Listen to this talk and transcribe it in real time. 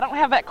don't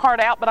have that card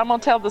out, but I'm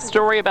going to tell the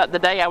story about the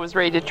day I was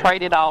ready to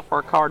trade it off for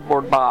a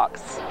cardboard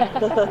box.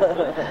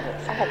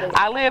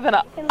 I live in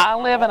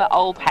an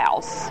old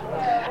house,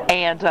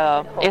 and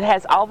it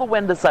has all the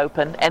windows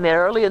open. And then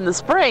early in the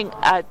spring,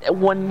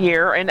 one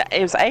year, and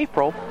it was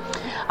April,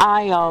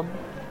 I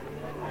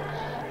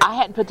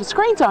hadn't put the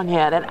screens on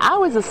yet, and I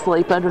was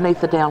asleep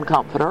underneath the down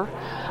comforter,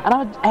 and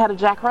I had a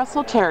Jack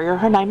Russell Terrier.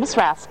 Her name is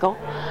Rascal,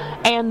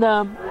 and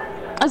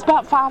it was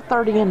about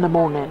 5:30 in the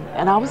morning,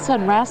 and all of a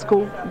sudden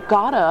Rascal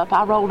got up.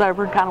 I rolled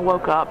over and kind of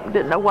woke up,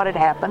 didn't know what had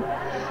happened.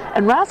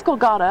 And Rascal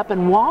got up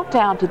and walked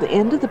down to the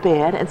end of the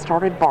bed and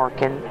started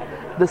barking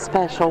the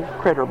special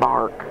critter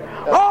bark.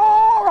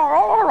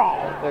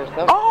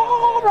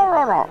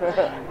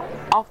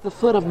 Off the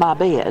foot of my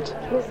bed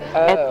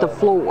at the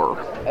floor.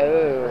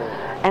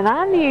 And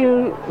I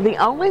knew the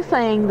only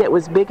thing that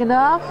was big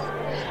enough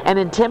and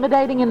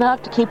intimidating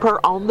enough to keep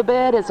her on the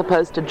bed as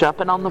opposed to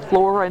jumping on the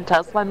floor and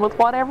tussling with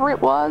whatever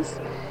it was,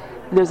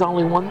 there's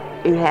only one.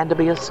 It had to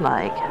be a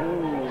snake.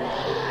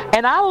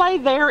 And I lay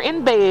there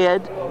in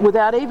bed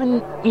without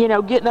even,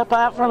 getting up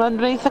out from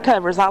underneath the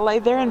covers. I lay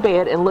there in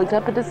bed and looked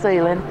up at the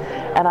ceiling,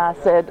 and I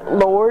said,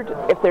 Lord,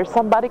 if there's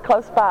somebody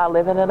close by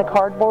living in a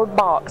cardboard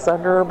box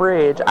under a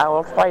bridge, I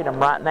will trade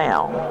them right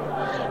now.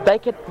 They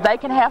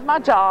can have my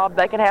job,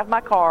 they can have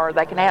my car,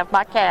 they can have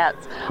my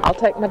cats. I'll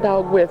take my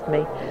dog with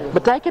me.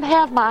 But they can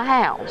have my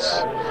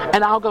house,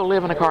 and I'll go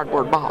live in a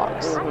cardboard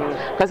box.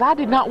 Because I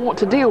did not want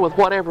to deal with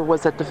whatever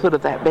was at the foot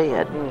of that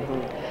bed.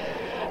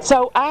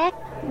 So I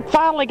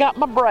finally got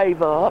my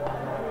brave up,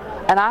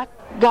 and I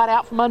got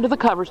out from under the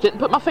covers, didn't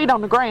put my feet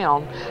on the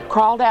ground,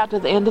 crawled out to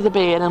the end of the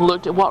bed and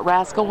looked at what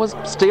Rascal was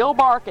still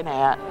barking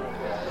at,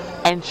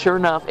 and sure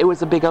enough, it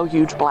was a big old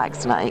huge black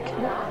snake.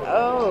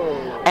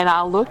 And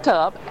I looked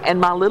up, and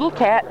my little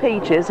cat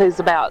Peaches, who's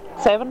about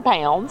 7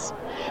 pounds,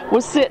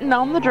 was sitting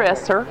on the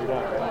dresser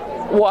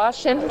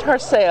washing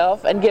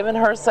herself and giving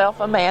herself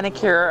a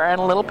manicure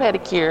and a little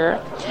pedicure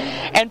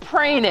and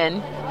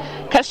preening,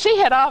 because she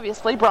had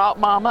obviously brought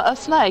Mama a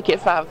snake at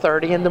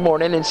 5:30 in the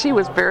morning, and she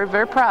was very,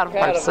 very proud of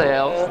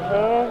herself.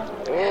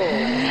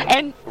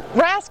 And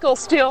Rascal's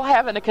still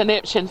having a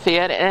conniption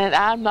fit, and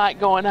I'm not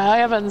going,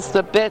 heavens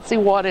to Betsy,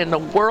 what in the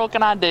world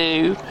can I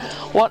do?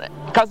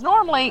 Because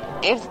normally,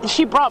 if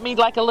she brought me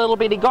like a little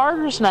bitty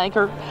garter snake,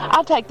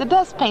 I'd take the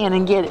dustpan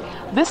and get it.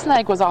 This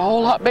snake was a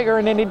whole lot bigger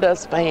than any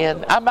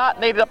dustpan. I might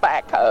need a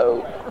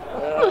backhoe.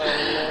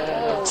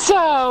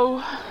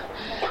 So,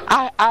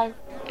 I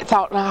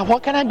thought, now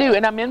what can I do?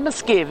 And I'm in my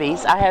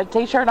skivvies. I had a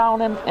t-shirt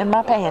on and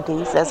my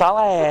panties. That's all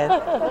I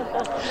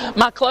had.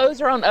 My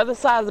clothes are on the other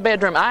side of the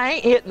bedroom. I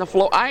ain't hitting the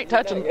floor. I ain't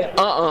touching.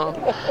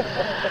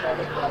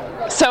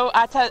 So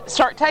I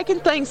start taking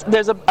things.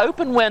 There's an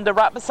open window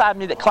right beside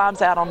me that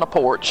climbs out on the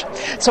porch.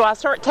 So I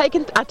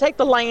take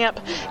the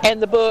lamp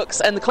and the books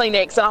and the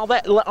Kleenex and all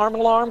that,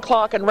 alarm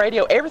clock and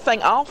radio,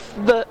 everything off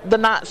the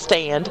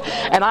nightstand,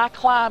 and I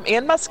climb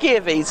in my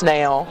skivvies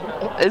now.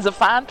 It's a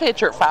fine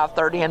picture at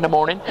 5:30 in the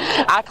morning.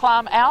 I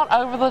climb out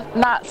over the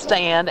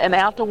nightstand and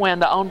out the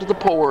window onto the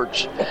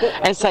porch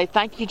and say,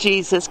 thank you,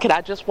 Jesus. Could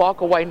I just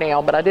walk away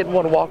now? But I didn't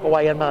want to walk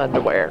away in my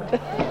underwear.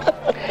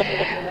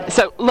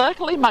 So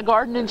luckily my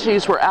gardening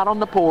shoes were out on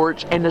the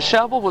porch, and the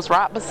shovel was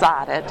right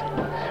beside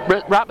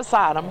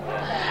them.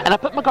 And I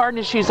put my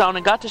gardening shoes on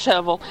and got the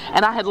shovel,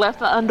 and I had left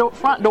the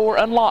front door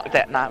unlocked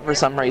that night for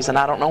some reason.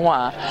 I don't know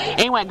why.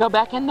 Anyway, I go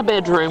back in the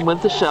bedroom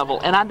with the shovel,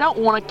 and I don't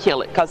want to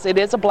kill it because it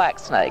is a black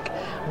snake.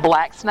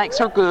 Black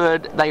snakes are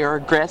good. They are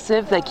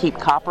aggressive. They keep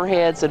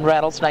copperheads and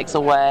rattlesnakes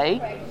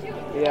away.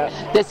 Yeah.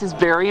 This is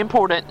very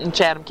important in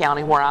Chatham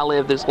County where I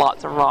live. There's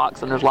lots of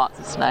rocks and there's lots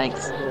of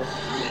snakes.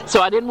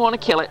 So I didn't want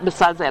to kill it.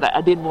 Besides that,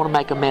 I didn't want to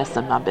make a mess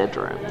in my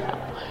bedroom.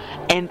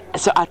 And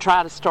so I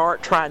trying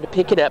to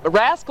pick it up.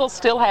 Rascal's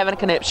still having a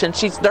conniption.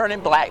 She's turning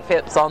black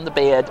fips on the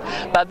bed.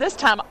 By this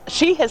time,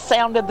 she has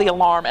sounded the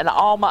alarm, and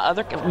all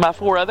my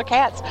 4 other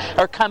cats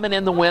are coming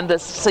in the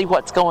windows to see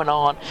what's going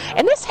on.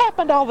 And this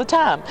happened all the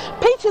time.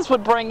 Peaches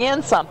would bring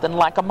in something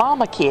like a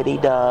mama kitty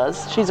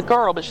does. She's a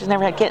girl, but she's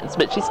never had kittens,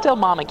 but she's still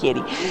mama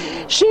kitty.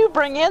 She would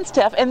bring in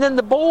stuff, and then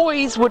the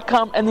boys would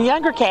come, and the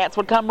younger cats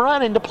would come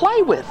running to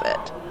play with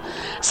it.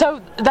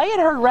 So they had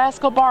heard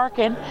Rascal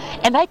barking,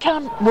 and they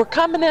were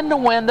coming in the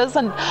windows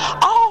and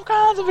all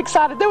kinds of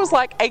excited. There was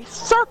like a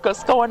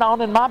circus going on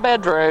in my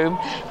bedroom,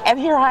 and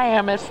here I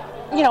am at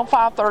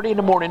 5:30 in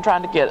the morning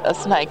trying to get a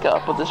snake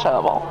up with a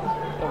shovel.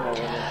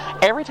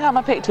 Every time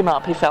I picked him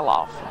up, he fell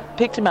off.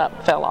 Picked him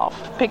up, fell off.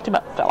 Picked him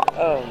up, fell off.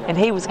 And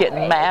he was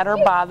getting madder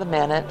by the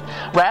minute.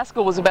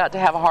 Rascal was about to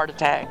have a heart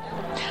attack.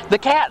 The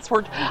cats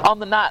were on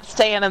the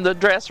nightstand and the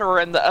dresser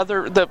and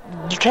the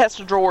chest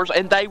of drawers,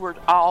 and they were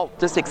all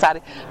just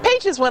excited.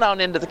 Peaches went on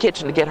into the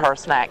kitchen to get her a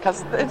snack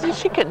because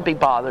she couldn't be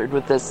bothered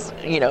with this,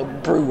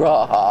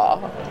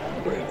 brouhaha.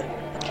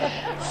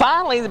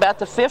 Finally, about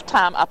the 5th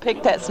time, I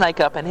picked that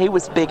snake up, and he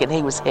was big and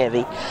he was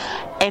heavy.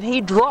 And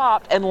he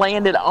dropped and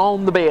landed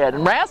on the bed.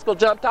 And Rascal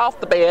jumped off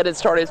the bed and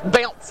started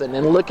bouncing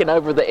and looking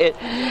over it.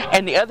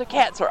 And the other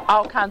cats are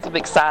all kinds of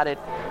excited.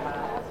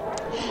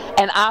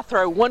 And I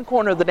throw one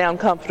corner of the down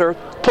comforter,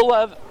 pull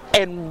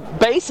and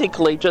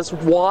basically just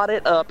wad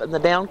it up in the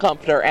down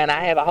comforter, and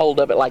I have a hold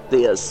of it like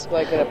this.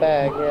 Like in a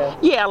bag, yeah.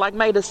 Yeah, like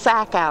made a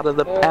sack out of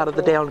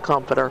the down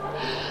comforter,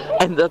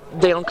 and the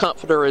down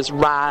comforter is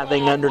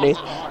writhing underneath.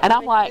 And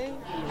I'm like,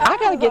 I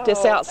got to get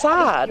this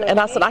outside. And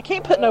I said, I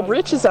can't put no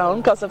breeches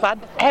on, because if I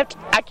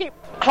can't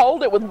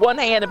hold it with one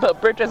hand and put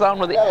breeches on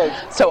with it.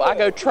 So I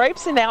go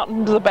traipsing out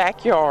into the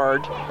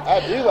backyard,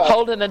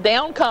 holding a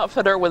down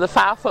comforter with a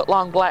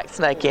 5-foot-long black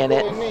snake in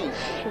it.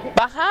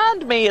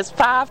 Behind me is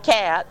 5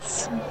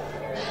 cats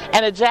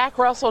and a Jack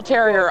Russell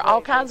Terrier,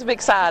 all kinds of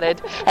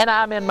excited, and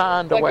I'm in my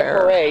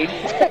underwear. Like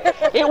a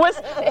parade. It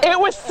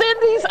was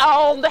Cindy's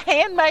own, the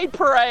handmade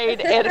parade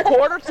at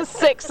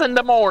 5:45 in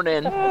the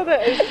morning. Oh,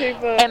 that is too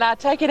funny. And I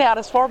take it out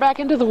as far back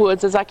into the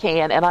woods as I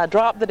can, and I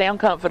drop the down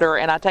comforter,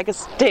 and I take a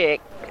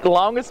stick, the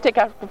longest stick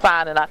I can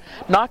find, and I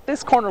knock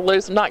this corner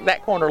loose, knock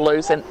that corner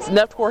loose, and it's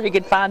enough to where he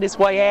could find his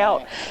way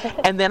out.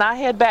 And then I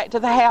head back to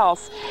the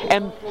house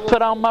and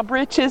put on my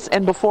breeches,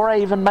 and before I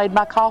even made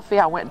my coffee,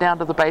 I went down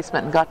to the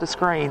basement and got the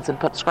screens and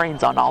put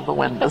screens on all the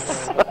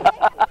windows.